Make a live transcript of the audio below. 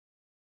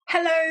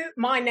Hello,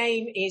 my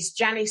name is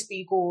Janice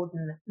B.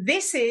 Gordon.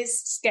 This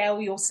is Scale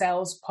Your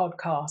Sales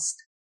podcast.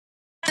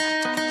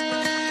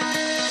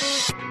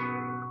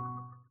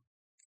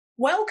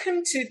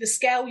 Welcome to the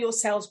Scale Your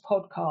Sales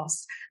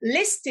podcast,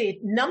 listed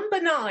number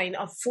 9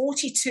 of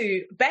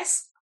 42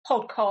 best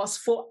podcasts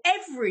for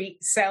every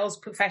sales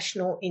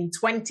professional in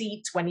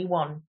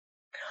 2021.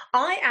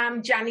 I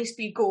am Janice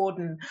B.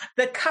 Gordon,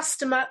 the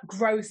customer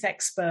growth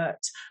expert,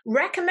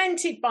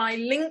 recommended by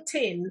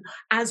LinkedIn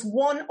as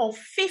one of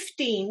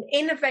 15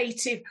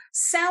 innovative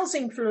sales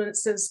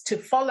influencers to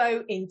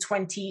follow in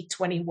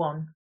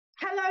 2021.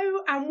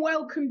 Hello and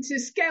welcome to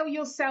Scale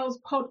Your Sales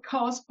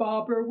podcast,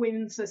 Barbara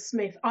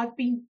Windsor-Smith. I've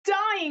been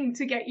dying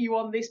to get you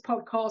on this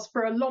podcast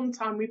for a long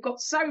time. We've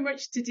got so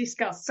much to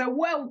discuss, so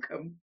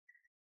welcome.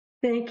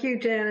 Thank you,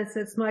 Janice.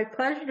 It's my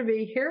pleasure to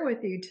be here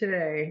with you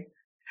today.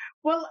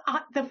 Well,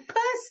 the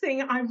first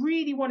thing I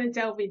really want to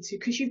delve into,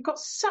 because you've got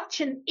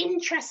such an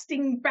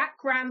interesting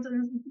background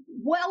and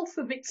wealth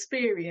of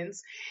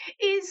experience,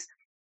 is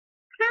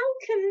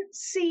how can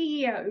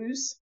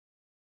CEOs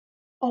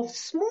of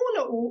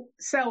smaller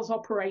sales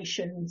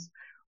operations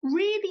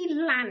really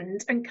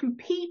land and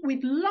compete with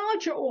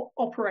larger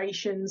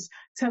operations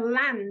to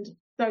land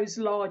those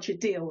larger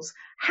deals?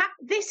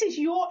 This is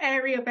your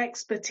area of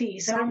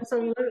expertise. So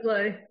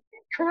absolutely.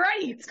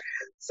 Great.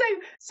 So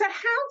how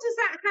does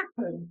that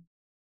happen?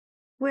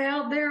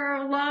 Well, there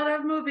are a lot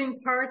of moving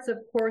parts, of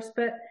course,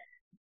 but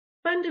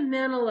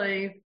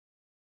fundamentally,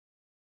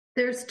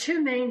 there's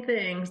two main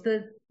things.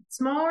 The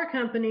smaller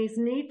companies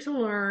need to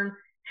learn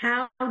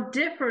how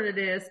different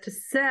it is to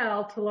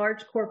sell to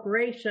large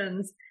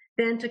corporations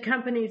than to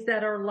companies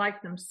that are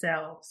like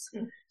themselves.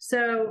 Mm-hmm.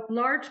 So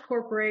large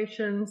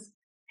corporations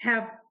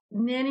have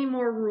many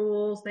more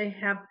rules. They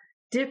have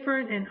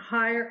different and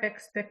higher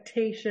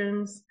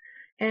expectations.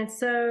 And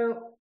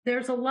so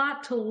there's a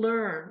lot to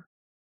learn.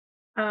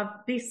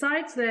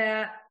 Besides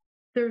that,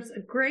 there's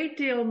a great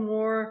deal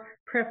more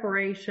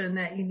preparation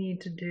that you need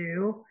to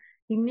do.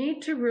 You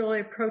need to really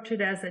approach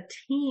it as a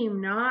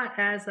team, not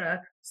as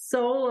a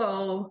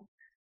solo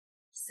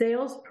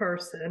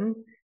salesperson,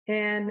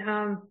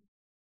 and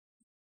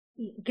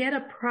get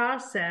a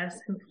process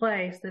in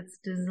place that's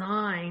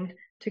designed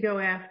to go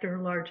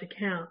after large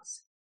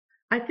accounts.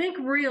 I think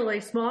really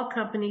small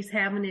companies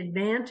have an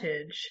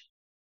advantage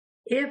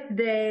if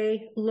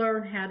they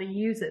learn how to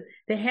use it.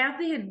 They have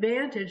the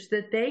advantage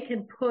that they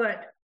can put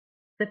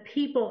the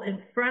people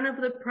in front of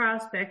the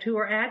prospect who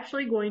are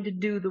actually going to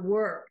do the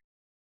work.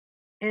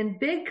 And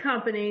big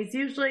companies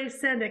usually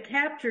send a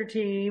capture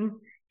team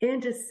in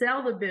to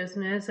sell the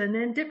business, and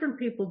then different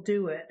people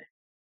do it.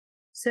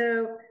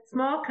 So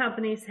small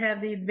companies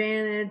have the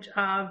advantage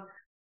of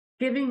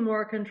giving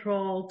more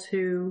control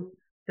to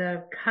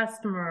the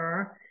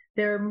customer.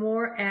 They're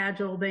more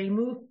agile. They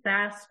move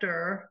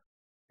faster.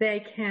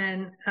 They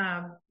can,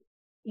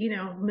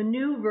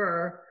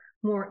 maneuver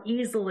more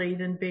easily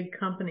than big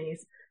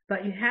companies.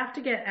 But you have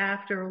to get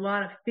over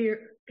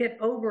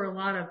a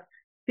lot of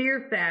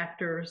fear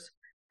factors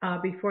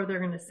before they're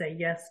going to say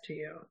yes to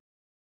you.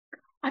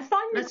 I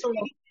find this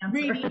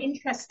really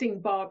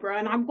interesting, Barbara,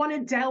 and I want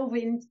to delve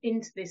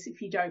into this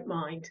if you don't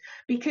mind,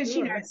 because,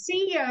 sure. A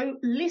CEO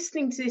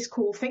listening to this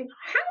call think,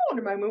 hang on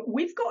a moment,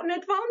 we've got an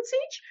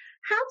advantage?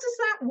 How does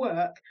that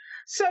work?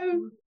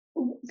 So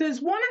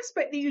there's one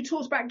aspect that you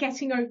talked about,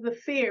 getting over the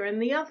fear,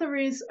 and the other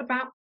is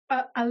about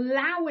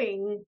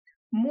allowing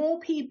more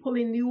people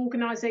in the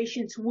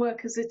organization to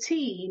work as a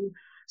team.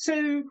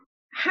 So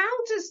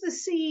how does the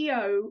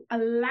CEO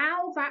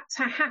allow that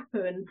to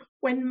happen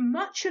when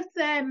much of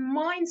their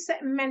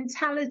mindset and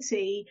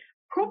mentality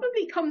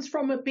probably comes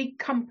from a big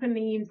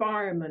company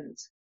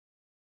environment?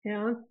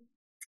 Yeah.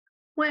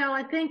 Well,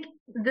 I think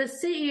the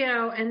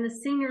CEO and the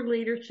senior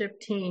leadership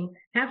team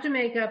have to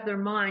make up their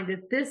mind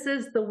that this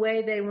is the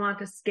way they want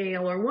to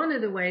scale, or one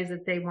of the ways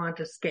that they want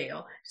to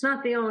scale. It's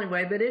not the only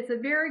way, but it's a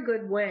very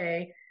good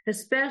way,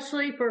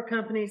 especially for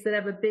companies that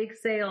have a big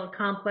sale, a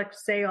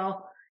complex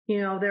sale.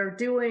 They're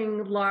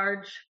doing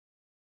large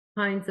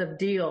kinds of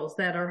deals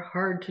that are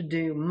hard to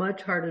do,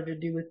 much harder to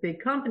do with big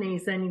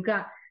companies. And you've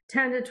got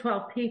 10 to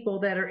 12 people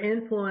that are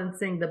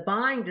influencing the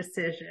buying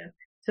decision.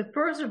 So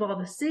first of all,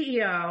 the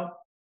CEO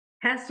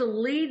has to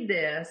lead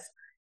this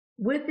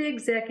with the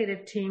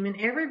executive team, and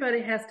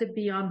everybody has to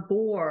be on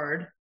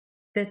board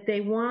that they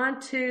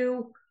want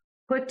to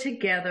put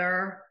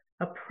together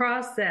a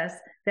process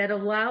that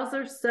allows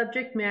their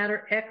subject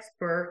matter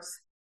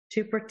experts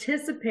to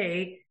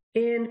participate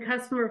in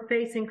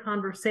customer-facing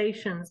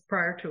conversations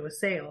prior to a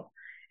sale.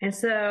 And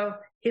so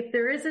if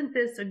there isn't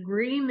this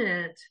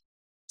agreement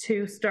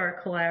to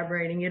start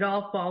collaborating, it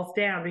all falls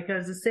down,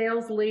 because the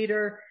sales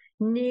leader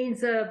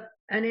needs an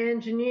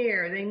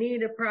engineer, they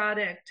need a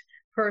product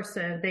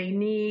person, they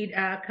need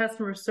a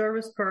customer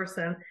service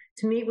person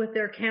to meet with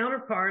their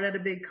counterpart at a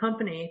big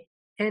company.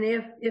 And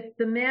if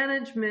the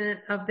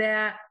management of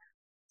that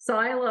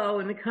silo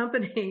in the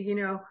company,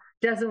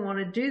 doesn't want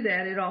to do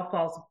that, it all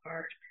falls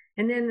apart.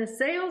 And then the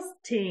sales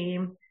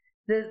team,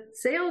 the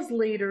sales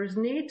leaders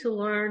need to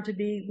learn to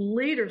be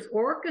leaders,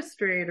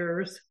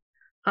 orchestrators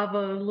of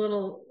a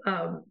little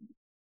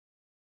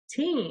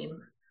team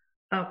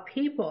of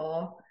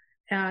people,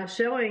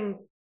 showing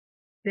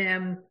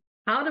them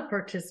how to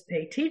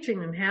participate, teaching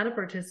them how to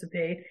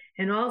participate,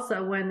 and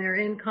also when they're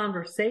in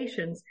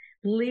conversations,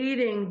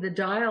 leading the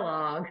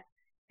dialogue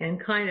and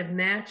kind of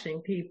matching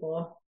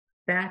people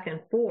back and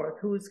forth,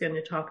 who's going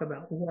to talk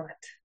about what.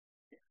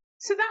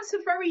 So that's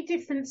a very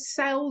different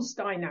sales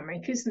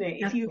dynamic, isn't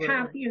it? Absolutely. If you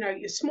have,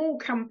 your small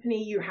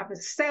company, you have a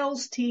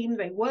sales team,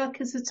 they work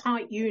as a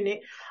tight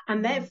unit,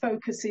 and their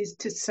focus is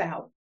to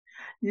sell.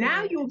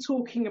 Now you're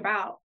talking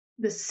about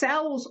the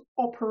sales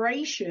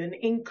operation,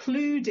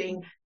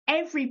 including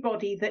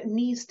everybody that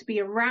needs to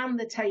be around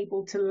the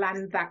table to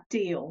land that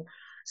deal.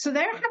 So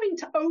they're having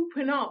to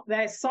open up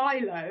their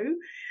silo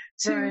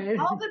to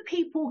other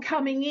people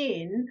coming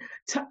in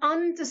to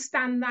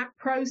understand that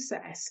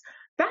process.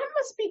 That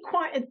must be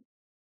quite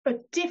a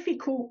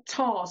difficult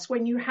task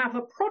when you have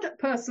a product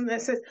person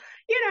that says,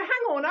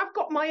 hang on, I've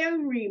got my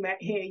own remit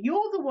here.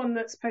 You're the one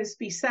that's supposed to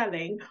be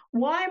selling.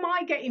 Why am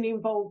I getting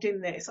involved in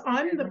this?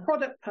 I'm the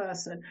product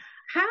person.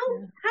 How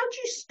do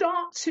you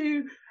start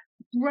to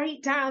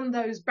break down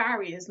those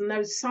barriers and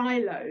those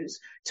silos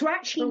to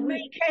actually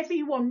make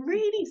everyone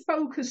really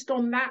focused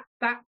on that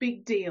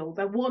big deal,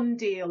 the one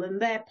deal,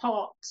 and their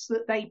parts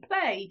that they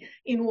play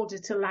in order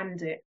to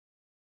land it?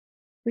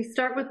 We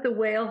start with the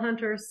whale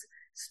hunters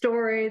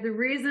story. The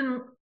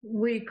reason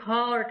we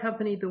call our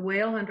company the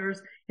Whale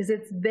Hunters is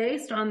it's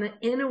based on the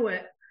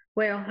Inuit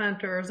whale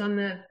hunters on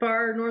the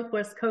far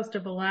northwest coast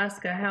of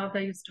Alaska, how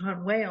they used to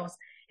hunt whales.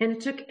 And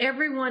it took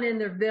everyone in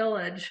their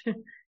village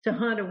to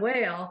hunt a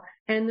whale.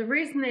 And the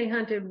reason they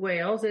hunted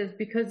whales is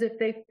because if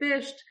they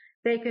fished,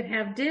 they could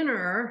have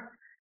dinner.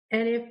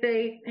 And if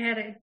they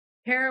had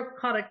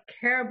caught a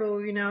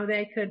caribou,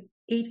 they could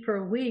eat for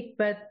a week.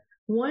 But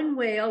one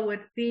whale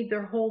would feed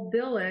their whole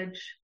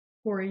village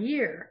for a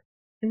year.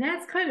 And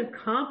that's kind of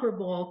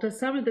comparable to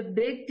some of the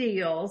big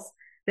deals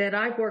that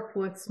I've worked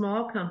with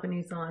small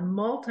companies on,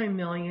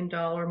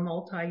 multi-million-dollar,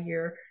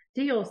 multi-year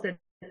deals that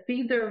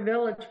feed their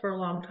village for a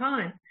long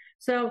time.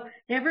 So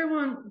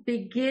everyone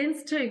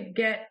begins to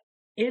get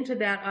into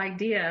that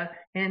idea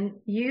and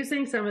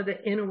using some of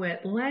the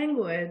Inuit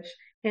language,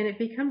 and it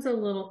becomes a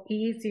little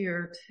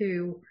easier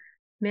to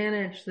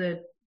manage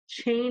the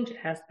change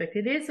aspect.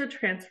 It is a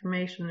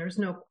transformation. There's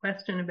no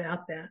question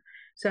about that.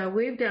 So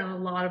we've done a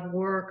lot of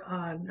work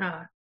on,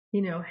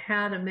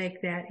 how to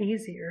make that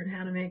easier and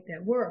how to make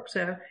that work.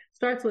 So it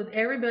starts with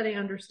everybody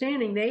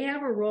understanding they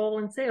have a role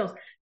in sales.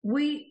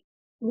 We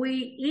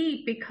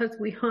eat because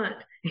we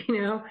hunt,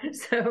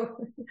 so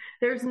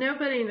there's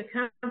nobody in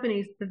the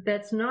companies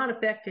that's not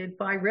affected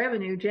by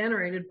revenue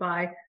generated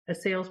by a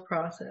sales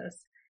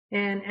process.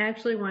 And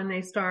actually, when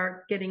they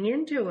start getting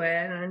into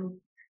it and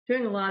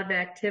doing a lot of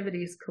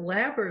activities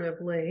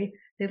collaboratively,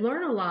 they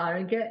learn a lot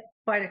and get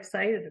quite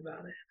excited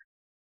about it.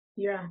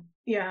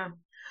 Yeah.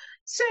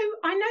 So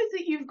I know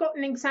that you've got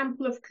an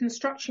example of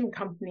construction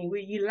company where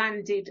you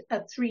landed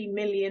a 3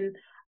 million,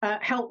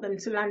 helped them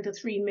to land a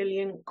 3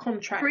 million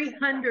contract.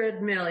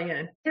 300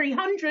 million.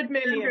 300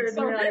 million.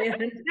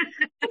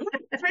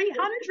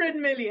 300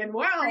 million.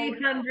 Wow.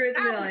 300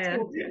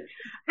 million.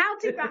 How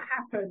did that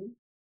happen?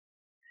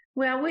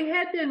 Well, we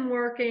had been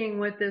working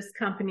with this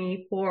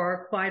company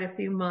for quite a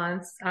few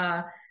months.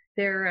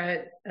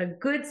 They're a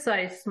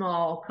good-sized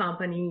small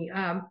company,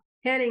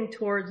 heading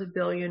towards $1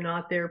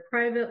 billion. They're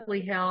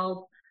privately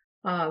held.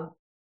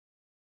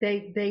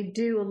 They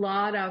do a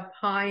lot of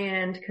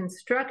high-end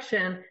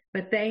construction,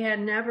 but they had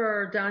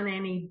never done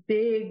any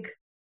big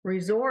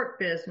resort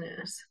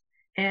business.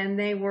 And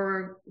they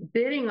were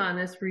bidding on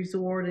this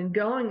resort and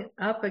going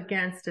up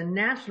against a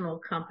national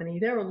company.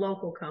 They're a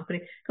local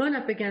company, going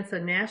up against a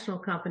national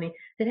company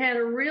that had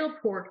a real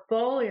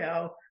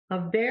portfolio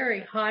of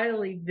very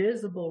highly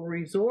visible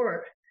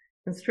resort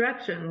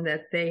construction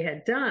that they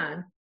had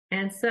done.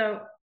 And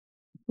so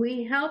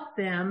we helped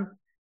them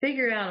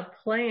figure out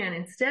a plan.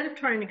 Instead of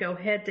trying to go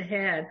head to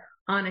head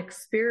on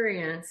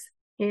experience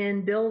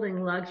in building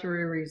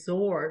luxury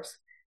resorts,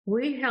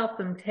 we helped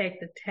them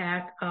take the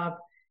tack of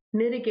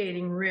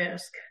mitigating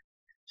risk.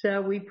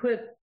 So we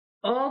put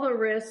all the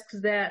risks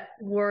that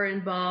were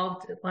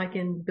involved, like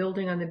in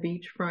building on the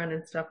beachfront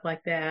and stuff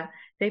like that.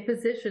 They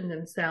positioned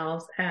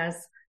themselves as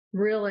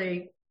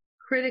really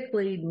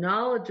critically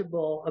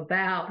knowledgeable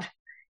about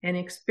and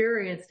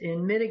experienced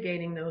in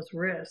mitigating those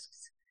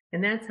risks.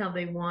 And that's how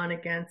they won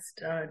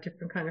against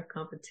different kind of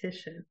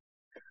competition.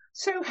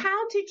 So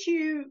how did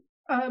you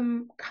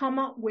come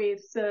up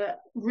with the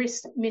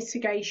risk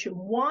mitigation?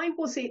 Why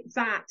was it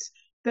that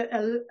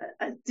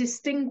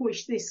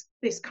distinguished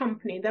this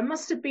company? There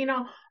must have been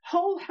a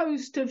whole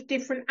host of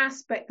different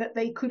aspects that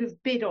they could have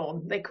bid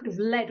on, they could have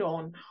led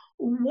on.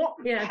 What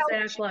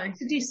helped you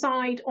to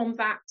decide on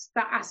that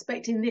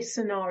aspect in this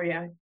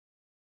scenario?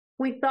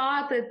 We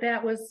thought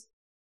that was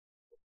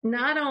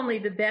not only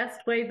the best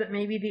way, but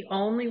maybe the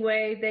only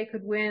way they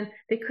could win.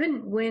 They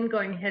couldn't win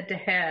going head to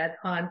head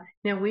on,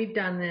 we've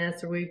done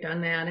this or we've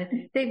done that.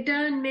 And they've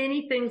done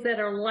many things that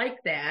are like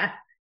that,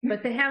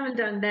 but they haven't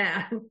done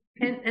that.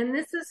 And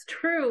this is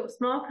true.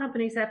 Small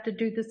companies have to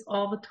do this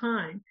all the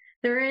time.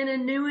 They're in a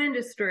new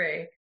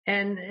industry,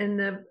 and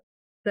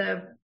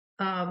the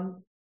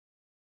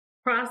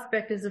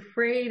prospect is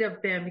afraid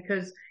of them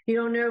because you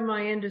don't know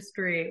my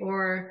industry,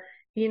 or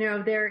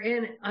they're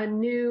in a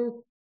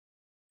new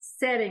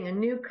setting, a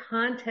new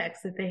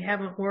context that they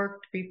haven't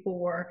worked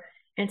before.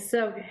 And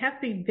so you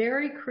have to be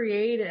very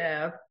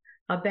creative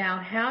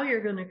about how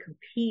you're going to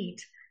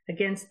compete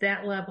against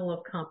that level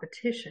of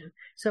competition.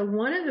 So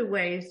one of the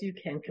ways you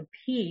can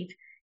compete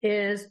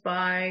is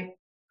by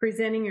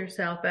presenting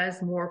yourself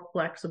as more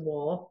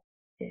flexible.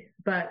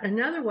 But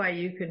another way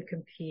you can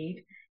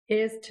compete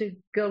is to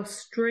go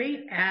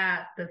straight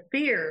at the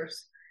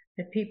fears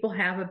that people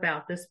have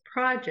about this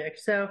project.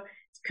 So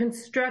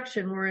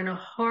construction, we're in a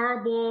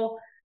horrible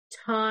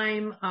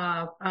time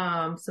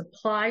of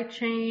supply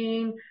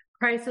chain.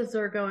 Prices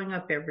are going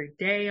up every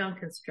day on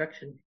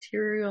construction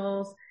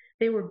materials.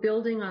 They were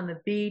building on the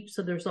beach,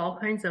 so there's all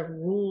kinds of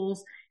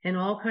rules and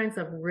all kinds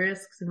of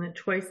risks in the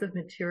choice of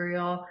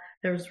material.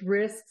 There's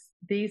risks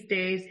these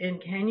days in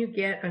can you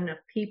get enough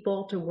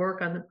people to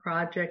work on the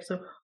project?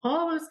 So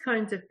all those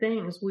kinds of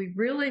things, we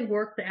really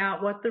worked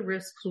out what the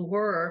risks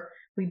were.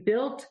 We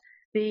built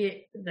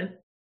the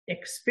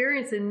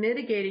experience in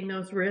mitigating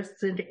those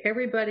risks into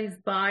everybody's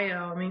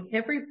bio. I mean,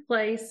 every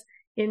place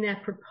in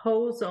that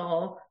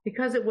proposal,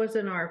 because it was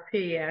an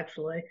RFP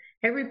actually,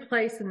 every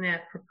place in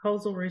that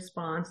proposal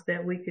response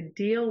that we could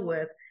deal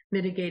with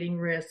mitigating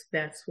risk,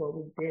 that's what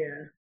we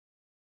did.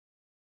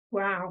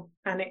 Wow.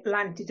 And it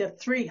landed a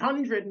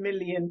 300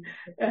 million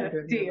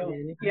deal.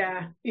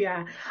 Yeah.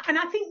 And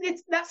I think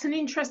that's an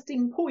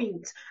interesting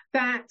point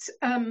that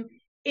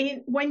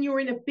when you're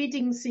in a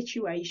bidding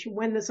situation,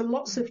 when there's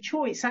lots of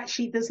choice,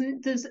 actually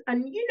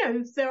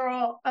there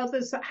are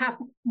others that have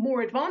more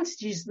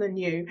advantages than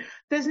you.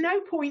 There's no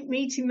point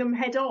meeting them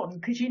head on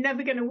because you're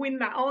never going to win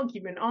that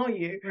argument, are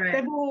you? Right.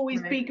 They're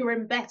always bigger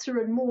and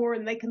better and more,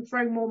 and they can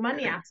throw more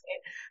money at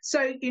it.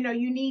 So,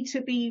 you need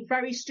to be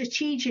very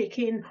strategic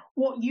in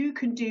what you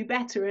can do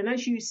better. And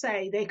as you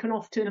say, they can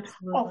often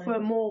offer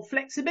more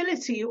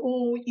flexibility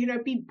or,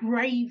 be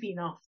brave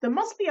enough. There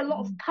must be a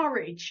lot of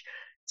courage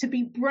to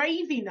be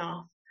brave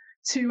enough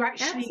to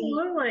actually...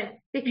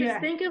 Absolutely. Because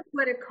think of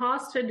what it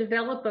costs to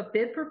develop a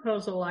bid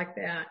proposal like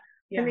that.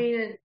 Yeah. I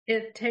mean,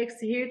 it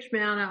takes a huge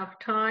amount of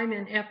time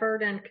and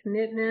effort and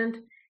commitment,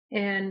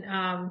 and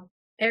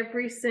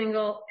every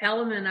single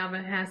element of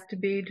it has to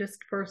be just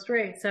first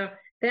rate. So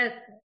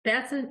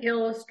that's an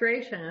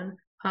illustration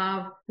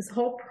of this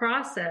whole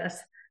process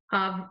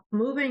of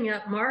moving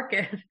up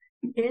market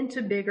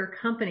into bigger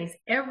companies.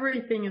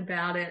 Everything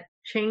about it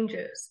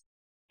changes,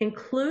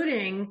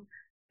 including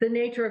the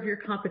nature of your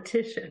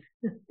competition.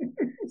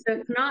 So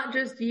it's not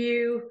just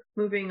you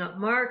moving up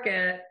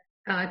market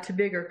to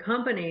bigger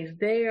companies.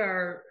 They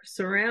are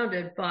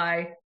surrounded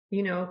by,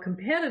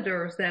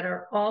 competitors that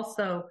are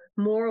also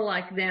more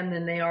like them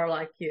than they are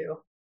like you.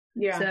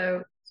 Yeah.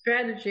 So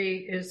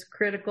strategy is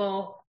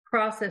critical.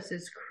 Process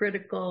is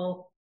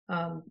critical.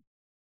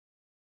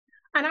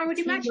 And I would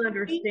imagine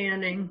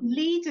understanding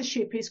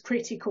leadership is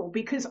critical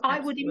because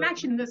I would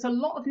imagine there's a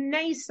lot of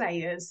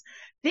naysayers.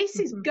 This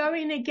is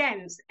going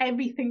against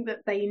everything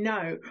that they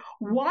know.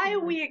 Why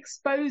are we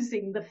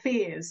exposing the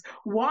fears?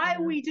 Why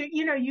are we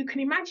you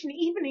can imagine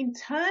even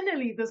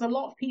internally, there's a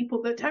lot of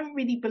people that don't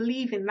really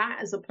believe in that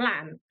as a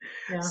plan.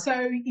 Yeah.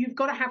 So you've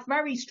got to have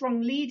very strong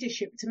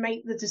leadership to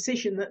make the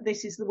decision that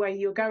this is the way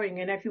you're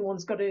going, and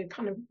everyone's got to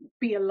kind of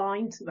be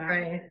aligned to that.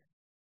 Right.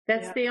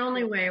 That's the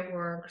only way it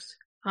works.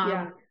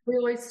 We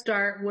always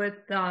start with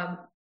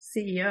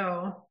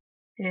CEO,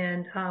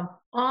 and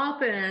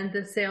often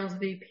the sales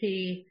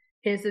VP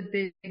is a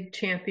big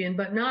champion,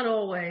 but not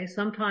always.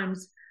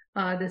 Sometimes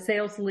the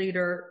sales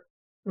leader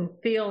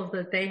feels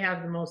that they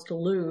have the most to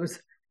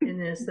lose in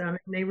this. I mean,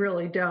 they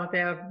really don't. They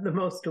have the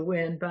most to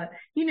win, but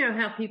you know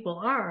how people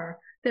are.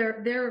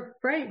 They're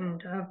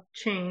frightened of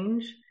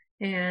change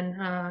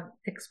and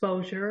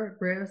exposure,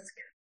 risk.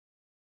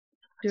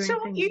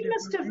 So you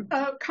must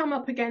have come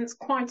up against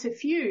quite a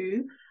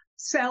few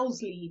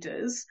sales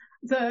leaders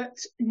that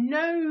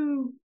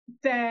know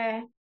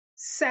their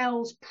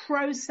sales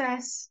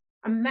process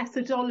and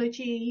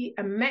methodology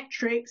and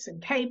metrics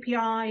and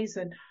KPIs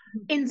and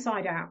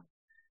inside out.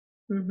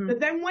 Mm-hmm.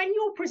 But then when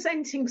you're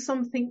presenting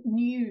something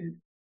new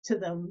to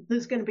them,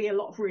 there's going to be a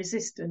lot of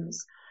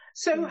resistance.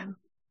 So,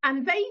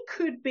 and they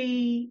could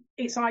be,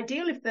 it's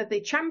ideal if they're the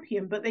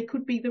champion, but they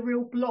could be the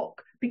real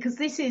block because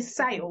this is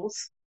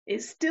sales.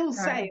 It's still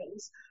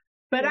sales,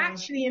 but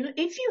actually,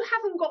 if you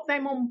haven't got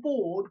them on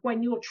board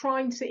when you're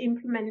trying to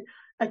implement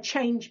a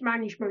change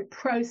management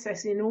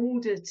process in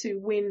order to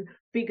win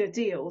bigger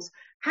deals,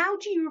 how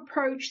do you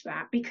approach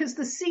that? Because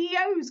the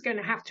CEO is going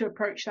to have to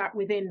approach that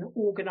within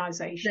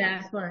organizations.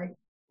 Exactly.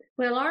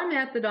 Well, our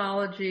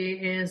methodology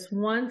is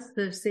once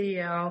the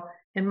CEO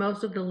and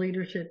most of the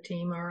leadership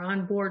team are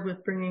on board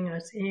with bringing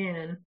us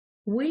in,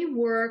 we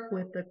work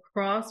with the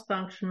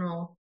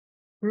cross-functional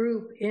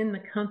group in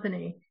the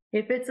company.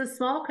 If it's a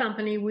small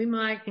company, we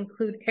might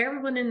include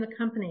everyone in the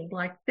company,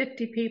 like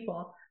 50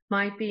 people.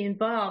 might be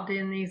involved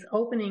in these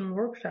opening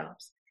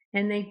workshops.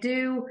 And they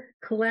do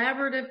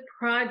collaborative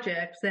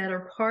projects that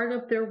are part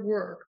of their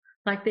work,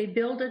 like they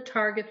build a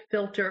target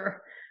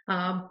filter.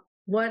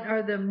 What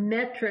are the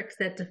metrics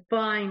that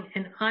define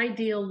an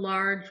ideal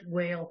large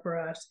whale for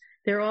us?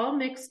 They're all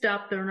mixed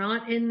up. They're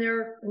not in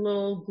their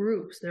little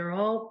groups. They're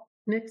all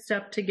mixed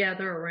up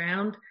together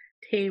around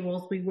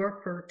tables. We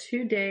work for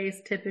 2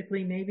 days,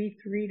 typically maybe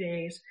 3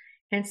 days.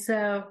 And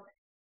so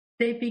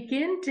they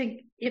begin to,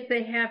 if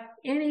they have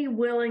any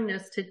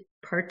willingness to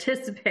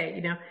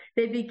participate,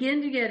 they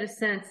begin to get a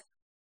sense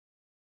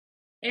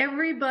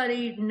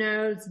everybody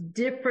knows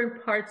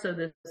different parts of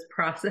this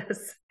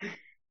process,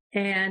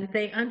 and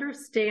they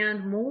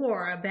understand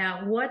more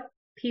about what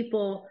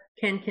people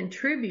can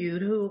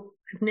contribute who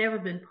have never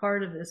been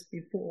part of this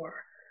before.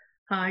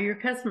 Your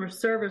customer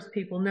service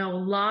people know a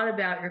lot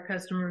about your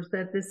customers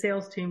that the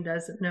sales team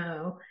doesn't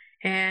know,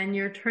 and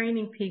your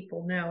training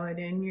people know it,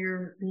 and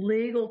your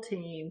legal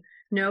team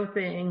know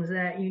things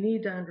that you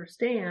need to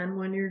understand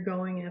when you're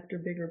going after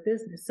bigger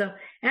business. So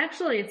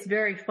actually, it's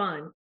very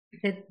fun.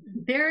 It's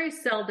very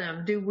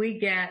seldom do we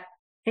get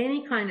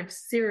any kind of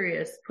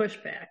serious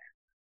pushback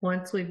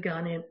once we've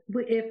gone in.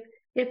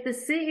 If the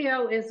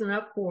CEO isn't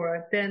up for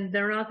it, then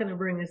they're not going to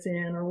bring us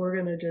in, or we're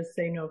going to just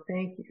say no,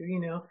 thank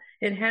you.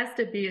 It has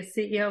to be a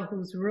CEO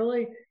who's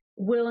really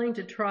willing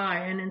to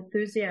try and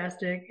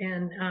enthusiastic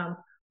and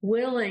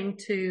willing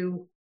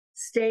to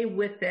stay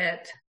with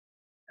it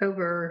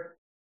over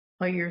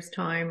a year's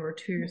time or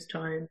 2 years'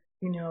 time,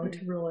 to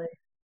really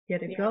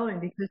get it going.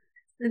 Because,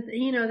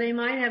 they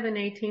might have an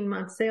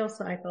 18-month sales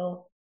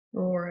cycle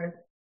or a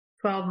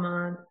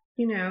 12-month,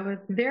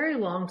 very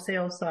long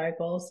sales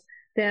cycles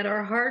that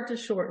are hard to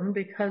shorten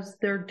because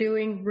they're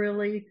doing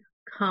really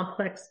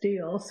complex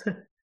deals.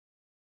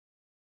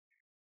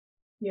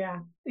 Yeah.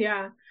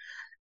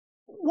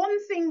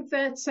 One thing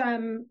that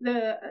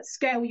the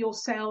Scale Your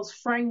Sales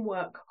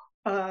framework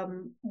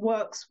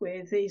works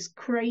with is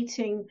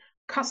creating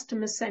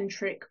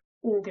customer-centric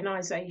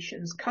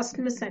organizations,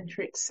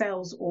 customer-centric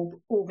sales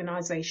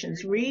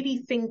organizations, really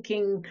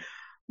thinking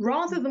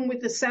rather than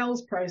with the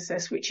sales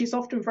process, which is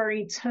often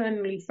very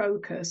internally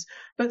focused,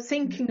 but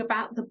thinking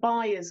about the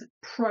buyer's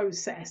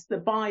process, the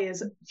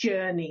buyer's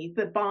journey,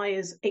 the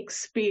buyer's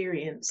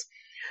experience.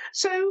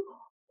 So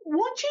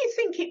what do you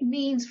think it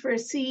means for a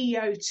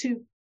CEO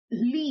to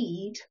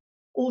lead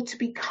or to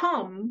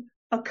become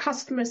a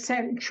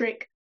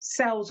customer-centric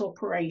sales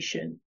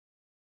operation?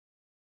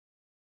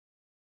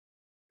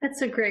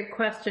 That's a great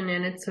question,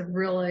 and it's a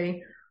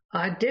really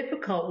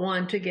difficult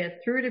one to get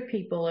through to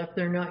people if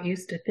they're not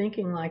used to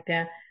thinking like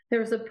that.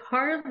 There's a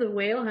part of the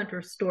whale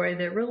hunter story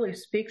that really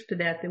speaks to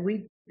that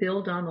we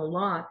build on a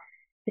lot.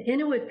 The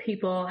Inuit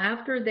people,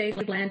 after they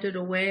landed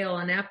a whale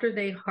and after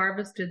they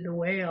harvested the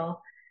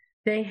whale,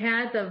 they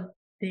had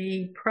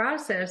the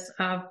process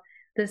of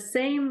the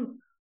same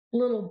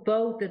little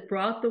boat that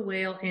brought the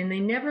whale in. They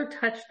never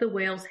touched the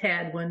whale's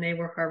head when they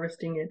were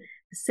harvesting it.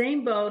 The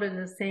same boat and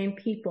the same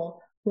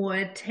people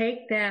would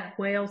take that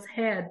whale's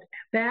head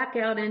back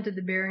out into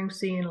the Bering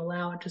Sea and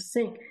allow it to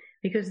sink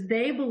because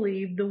they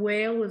believed the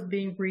whale was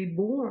being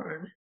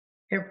reborn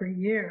every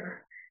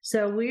year.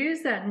 So we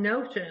use that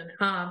notion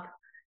of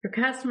your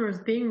customers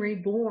being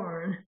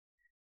reborn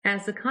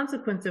as a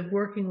consequence of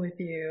working with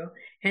you.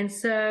 And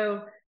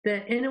so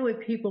the Inuit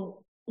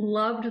people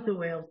loved the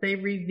whales. They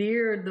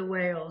revered the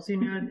whales.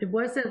 It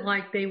wasn't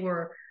like they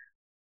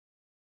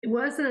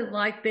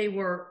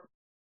were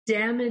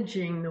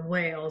damaging the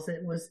whales.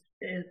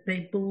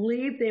 They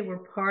believed they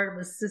were part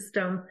of a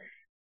system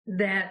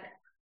that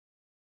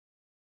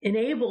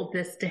enabled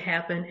this to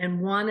happen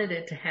and wanted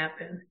it to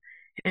happen.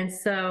 And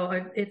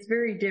so it's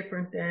very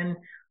different than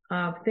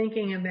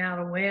thinking about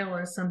a whale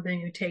as something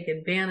you take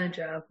advantage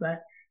of.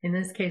 But in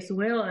this case, a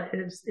whale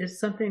is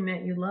something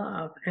that you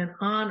love and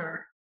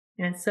honor.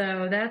 And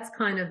so that's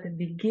kind of the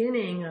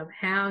beginning of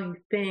how you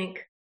think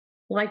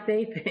like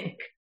they think.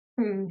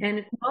 And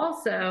it's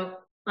also,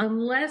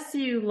 unless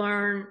you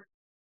learn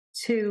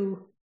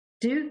to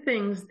do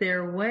things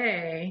their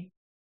way,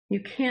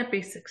 you can't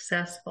be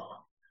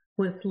successful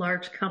with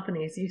large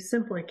companies. You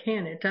simply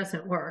can't. It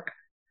doesn't work.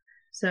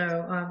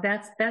 So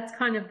that's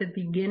kind of the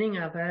beginning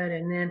of it.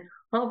 And then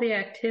all the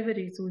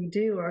activities we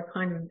do are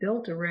kind of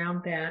built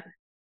around that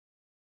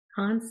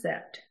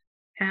concept.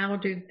 How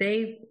do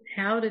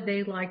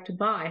they like to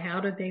buy? How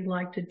do they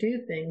like to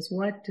do things?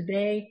 What do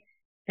they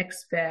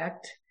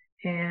expect?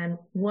 And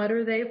what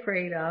are they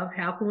afraid of?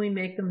 How can we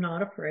make them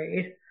not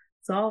afraid?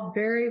 It's all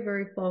very,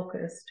 very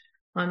focused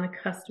on the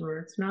customer.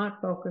 It's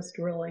not focused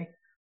really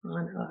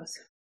on us.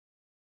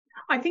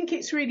 I think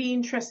it's really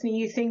interesting.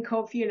 You think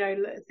of,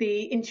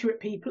 the Inuit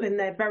people in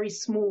their very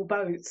small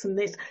boats and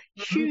this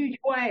huge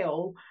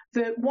whale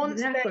that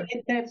once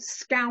they've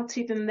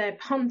scouted and they've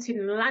hunted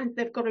and landed,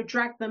 they've got to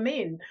drag them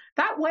in.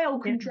 That whale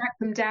can drag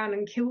them down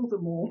and kill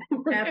them all.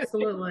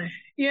 Absolutely.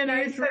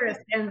 Huge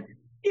risk. And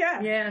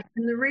and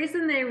the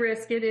reason they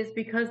risk it is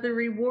because the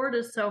reward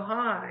is so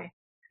high.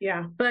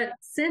 Yeah. But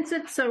since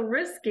it's so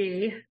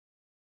risky,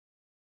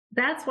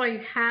 that's why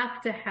you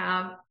have to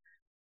have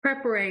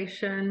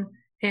preparation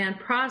and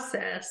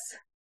process,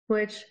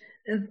 which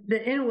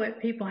the Inuit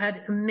people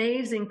had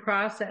amazing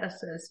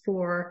processes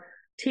for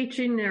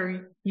teaching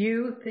their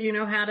youth,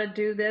 how to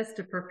do this,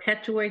 to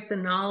perpetuate the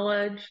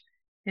knowledge.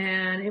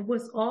 And it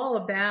was all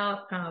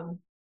about,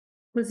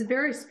 was a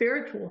very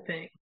spiritual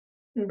thing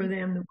for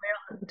them, the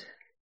Wayland.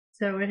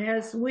 So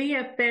we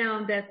have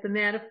found that the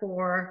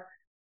metaphor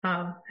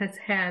has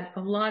had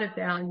a lot of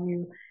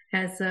value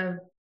as a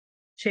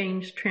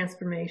change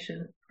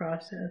transformation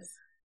process.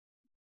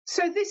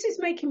 So this is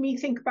making me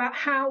think about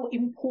how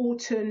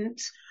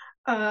important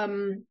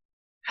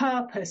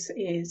purpose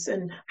is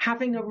and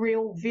having a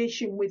real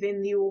vision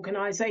within the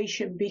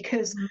organization,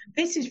 because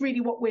this is really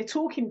what we're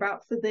talking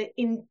about for the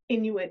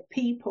Inuit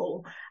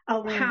people,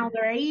 of how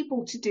they're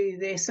able to do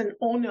this and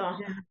honor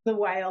the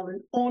whale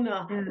and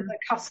honor the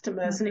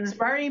customers. And it's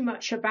very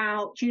much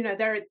about,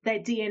 their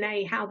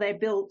DNA, how they're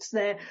built,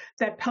 their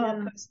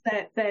purpose,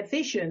 their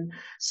vision.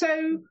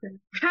 So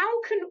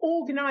how can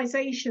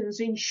organizations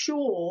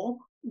ensure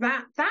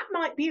that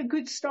might be a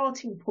good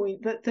starting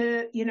point,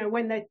 that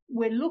when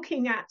we're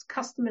looking at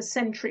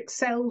customer-centric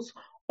sales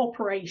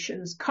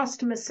operations,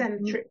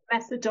 customer-centric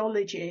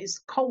methodologies,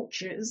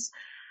 cultures,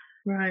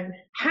 right?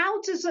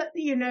 How does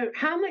it,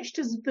 how much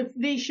does the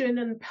vision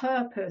and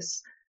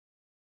purpose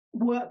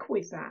work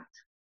with that?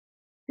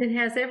 It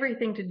has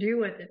everything to do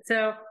with it.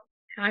 So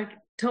I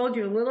told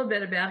you a little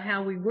bit about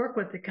how we work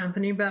with the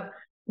company, but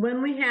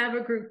when we have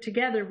a group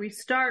together, we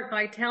start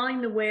by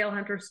telling the whale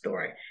hunter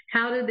story.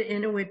 How did the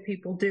Inuit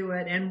people do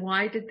it, and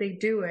why did they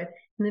do it?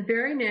 And the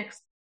very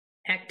next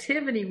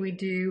activity we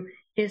do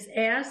is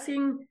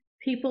asking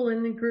people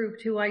in the group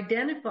to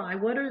identify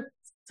what are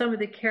some of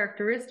the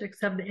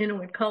characteristics of the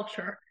Inuit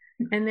culture.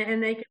 And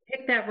they can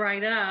pick that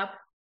right up.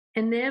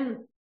 And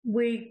then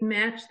we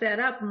match that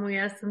up and we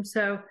ask them,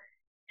 so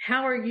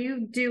how are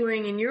you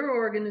doing in your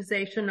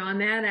organization on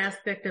that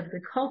aspect of the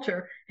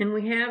culture? And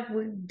we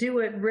do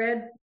it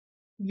red,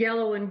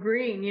 yellow, and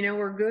green.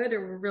 We're good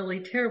or we're really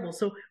terrible.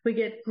 So we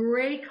get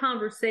great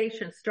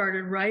conversation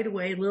started right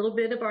away, a little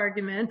bit of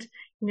argument,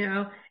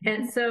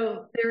 and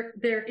so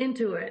they're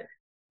into it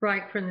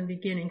right from the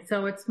beginning.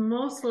 So it's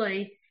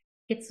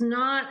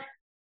not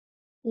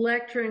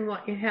lecturing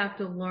what you have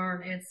to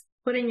learn. It's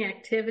putting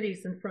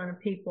activities in front of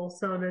people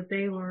so that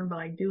they learn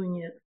by doing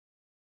it.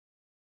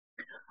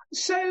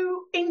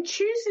 So in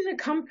choosing the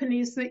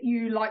companies that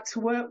you like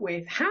to work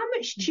with, how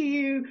much do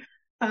you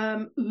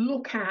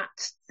look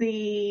at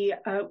the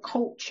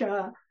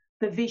culture,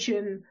 the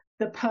vision,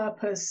 the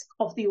purpose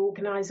of the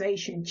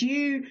organization?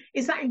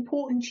 Is that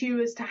important to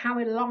you as to how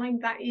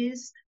aligned that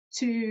is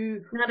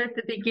to? Not at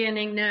the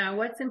beginning, no.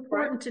 What's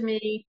important to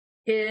me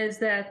is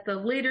that the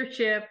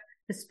leadership,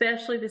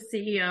 especially the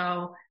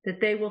CEO,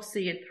 that they will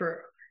see it through.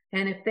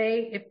 And if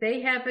they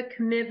have a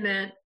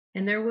commitment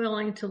and they're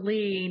willing to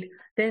lead,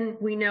 then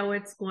we know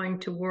it's going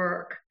to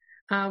work.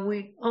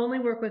 We only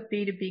work with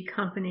B2B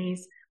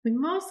companies. We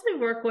mostly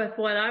work with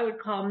what I would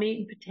call meat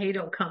and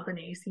potato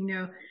companies.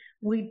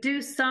 We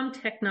do some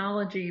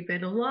technology,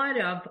 but a lot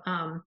of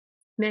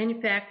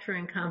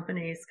manufacturing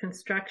companies,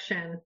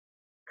 construction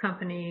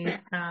companies,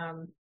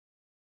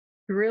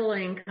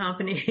 drilling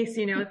companies,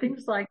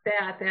 things like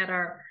that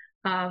are,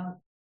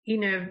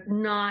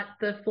 not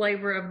the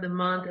flavor of the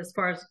month as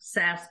far as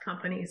SaaS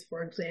companies,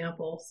 for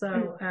example.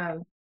 So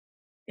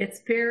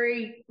it's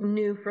very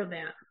new for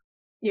them.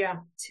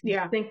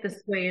 To think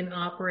this way and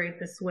operate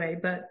this way,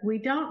 but we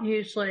don't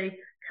usually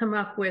come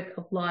up with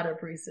a lot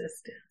of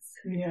resistance.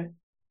 Yeah.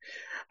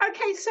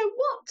 Okay, so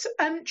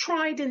what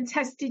tried and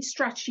tested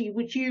strategy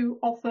would you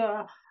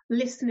offer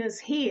listeners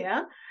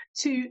here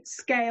to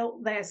scale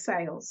their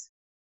sales?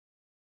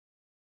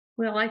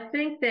 Well, I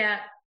think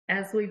that,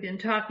 as we've been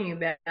talking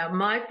about,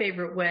 my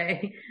favorite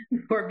way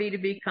for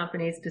B2B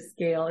companies to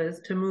scale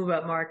is to move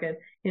up market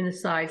in the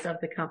size of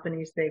the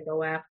companies they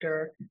go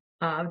after.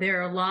 There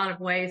are a lot of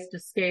ways to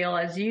scale.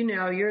 As you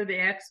know, you're the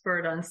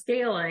expert on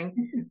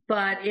scaling,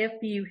 but if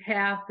you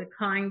have the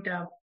kind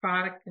of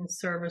product and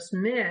service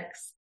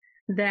mix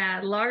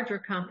that larger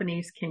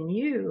companies can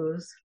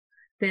use,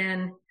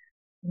 then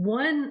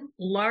one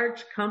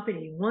large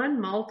company,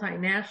 one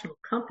multinational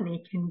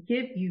company can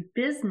give you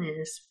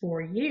business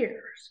for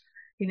years.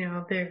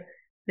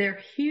 They're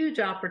huge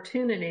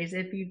opportunities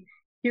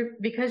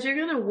because you're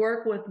going to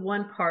work with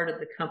one part of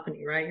the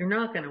company, right? You're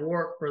not going to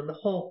work for the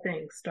whole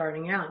thing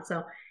starting out.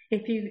 So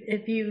if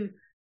you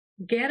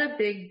get a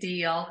big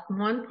deal in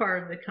one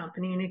part of the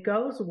company and it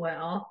goes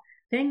well,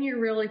 then you're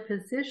really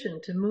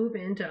positioned to move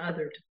into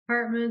other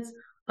departments,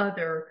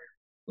 other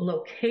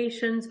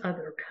locations,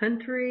 other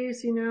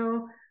countries.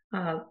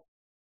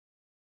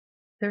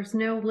 There's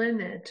no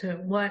limit to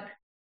what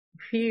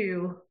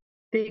few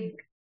big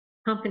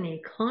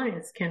company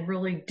clients can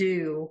really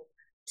do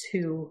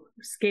to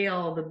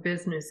scale the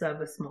business of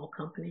a small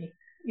company.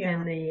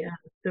 And the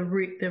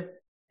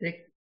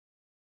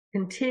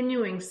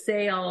continuing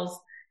sales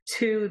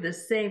to the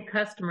same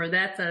customer,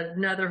 that's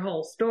another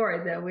whole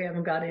story that we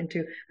haven't got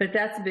into, but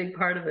that's a big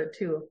part of it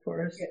too, of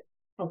course.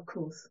 Of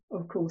course,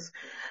 of course.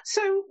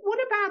 So what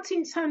about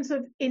in terms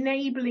of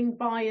enabling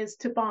buyers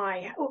to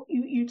buy?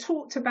 You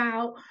talked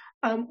about,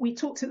 we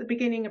talked at the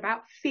beginning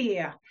about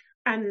fear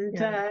and,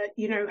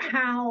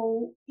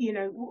 how,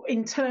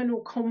 internal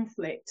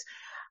conflict.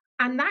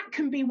 And that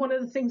can be one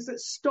of the things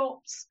that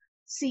stops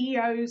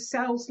CEOs,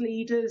 sales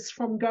leaders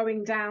from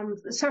going down.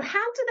 So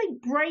how do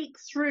they break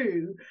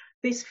through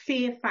this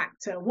fear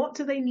factor? What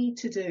do they need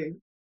to do?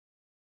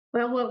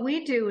 Well, what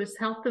we do is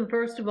help them,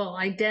 first of all,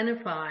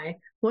 identify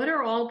what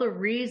are all the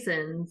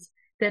reasons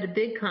that a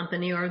big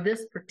company or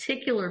this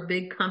particular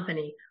big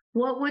company,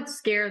 what would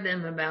scare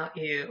them about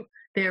you?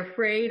 They're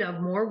afraid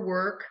of more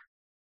work.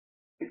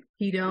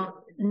 You don't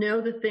know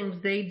the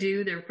things they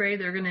do. They're afraid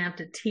they're going to have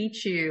to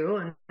teach you,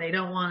 and they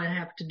don't want to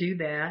have to do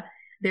that.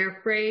 They're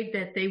afraid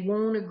that they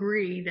won't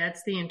agree.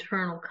 That's the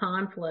internal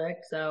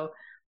conflict. So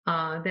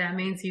that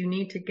means you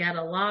need to get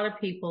a lot of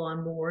people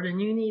on board,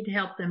 and you need to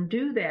help them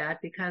do that,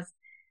 because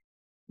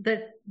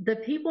the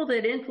people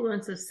that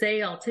influence a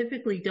sale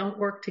typically don't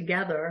work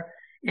together,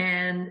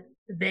 and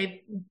they've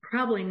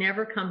probably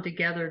never come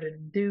together to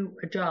do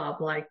a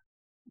job like,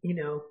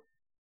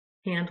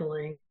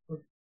 handling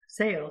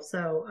sales.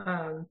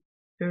 So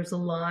there's a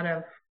lot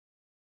of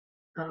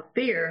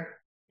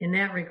fear in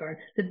that regard.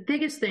 The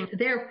biggest thing,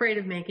 they're afraid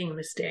of making a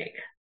mistake.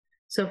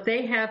 So if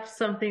they have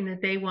something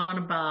that they want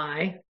to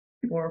buy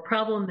or a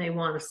problem they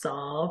want to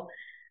solve,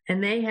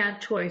 and they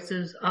have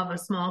choices of a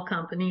small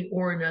company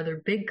or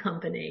another big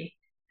company,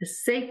 the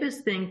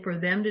safest thing for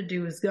them to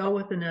do is go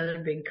with another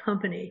big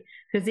company.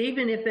 Because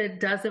even if it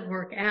doesn't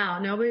work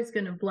out, nobody's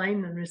going to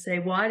blame them to say,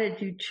 why did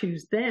you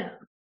choose them?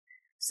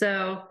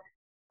 So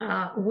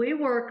we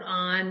work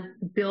on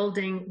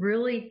building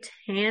really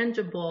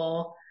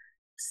tangible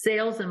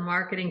sales and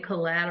marketing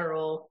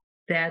collateral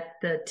that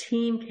the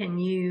team can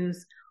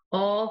use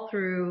all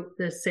through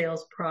the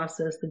sales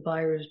process, the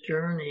buyer's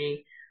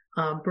journey.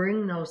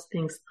 Bring those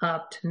things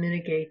up to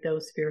mitigate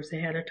those fears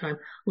ahead of time.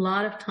 A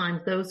lot of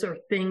times those are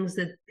things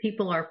that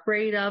people are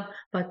afraid of,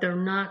 but they're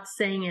not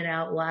saying it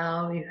out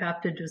loud. You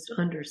have to just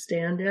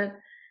understand it.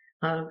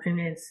 And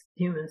it's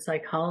human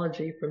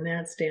psychology from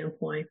that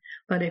standpoint.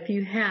 But if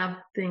you have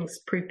things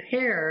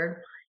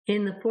prepared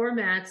in the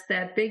formats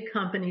that big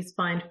companies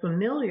find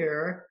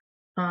familiar,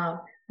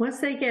 once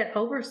they get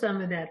over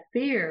some of that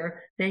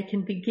fear, they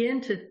can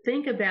begin to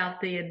think about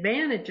the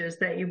advantages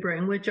that you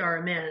bring, which are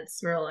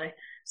immense, really.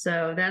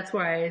 So that's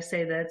why I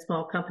say that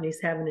small companies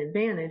have an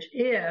advantage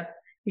if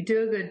you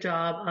do a good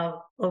job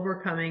of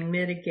overcoming,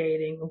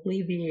 mitigating,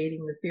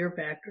 alleviating the fear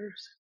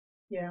factors.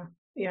 Yeah,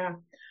 yeah.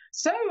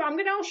 So I'm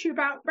going to ask you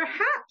about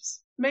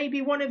perhaps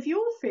maybe one of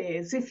your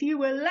fears. If you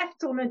were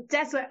left on a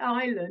desert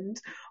island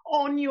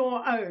on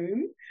your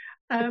own,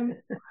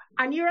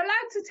 and you're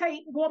allowed to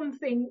take one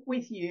thing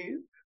with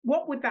you,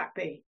 what would that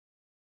be?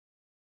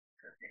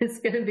 It's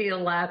going to be a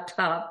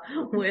laptop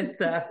with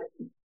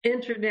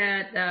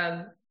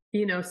internet,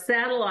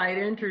 satellite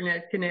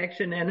internet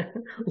connection and a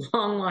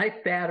long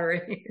life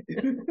battery.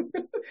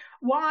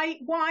 Why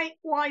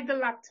the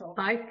laptop?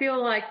 I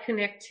feel like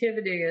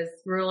connectivity is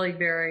really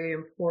very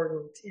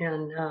important.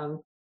 And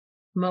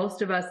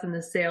most of us in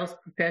the sales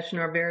profession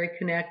are very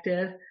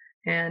connected,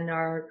 and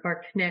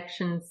our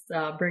connections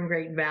bring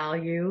great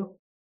value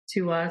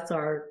to us.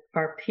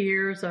 Our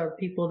peers are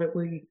people that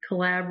we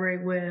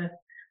collaborate with,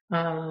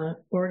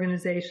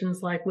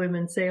 organizations like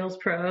Women Sales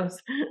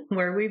Pros,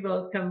 where we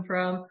both come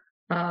from.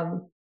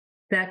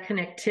 That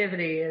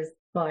connectivity is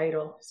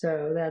vital.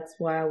 So that's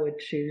why I would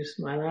choose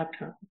my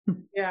laptop.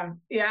 Yeah.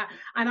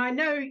 And I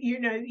know,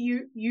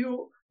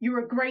 you're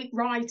a great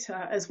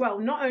writer as well.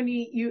 Not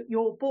only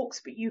your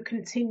books, but you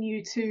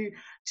continue to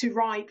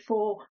write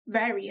for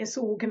various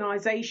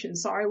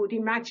organizations. So I would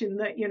imagine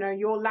that,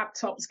 your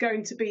laptop's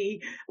going to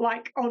be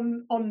like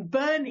on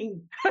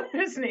burning,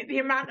 isn't it? The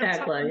amount of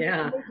Exactly, time.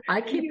 Yeah.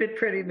 I keep it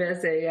pretty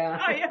busy.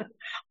 Yeah.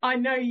 I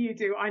know you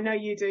do.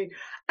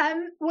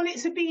 Well,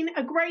 it's been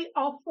a great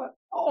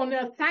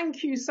honor.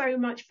 Thank you so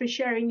much for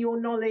sharing your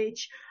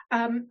knowledge.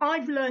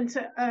 I've learned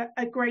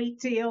a great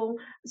deal.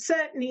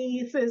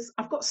 Certainly,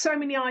 I've got so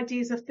many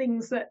ideas of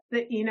things that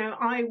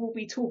I will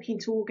be talking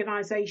to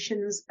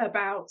organizations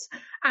about.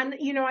 And,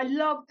 I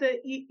love that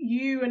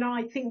you and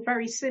I think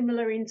very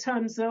similar in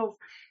terms of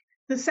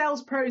the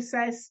sales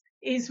process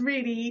is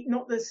really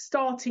not the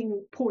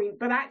starting point,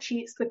 but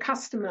actually it's the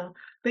customer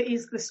that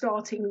is the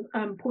starting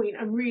point,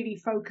 and really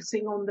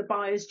focusing on the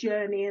buyer's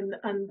journey and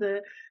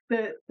the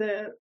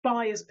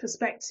buyer's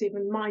perspective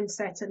and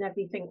mindset and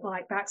everything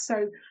like that.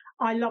 So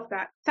I love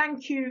that.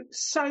 Thank you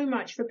so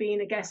much for being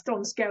a guest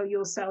on Scale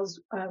Your Sales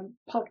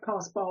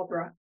podcast,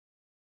 Barbara.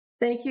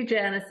 Thank you,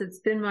 Janice. It's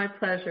been my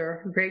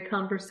pleasure. Great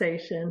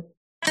conversation.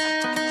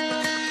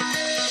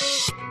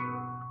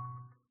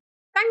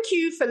 Thank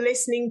you for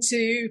listening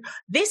to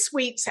this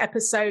week's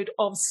episode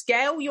of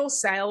Scale Your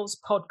Sales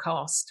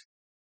podcast.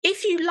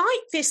 If you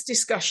like this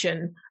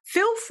discussion,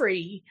 feel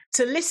free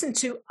to listen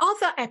to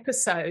other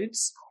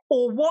episodes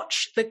or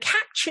watch the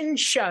captioned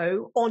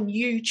show on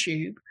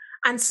YouTube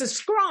and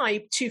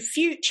subscribe to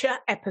future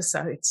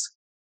episodes.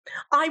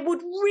 I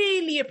would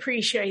really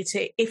appreciate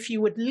it if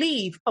you would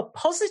leave a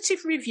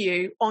positive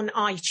review on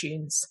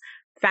iTunes.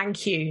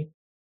 Thank you.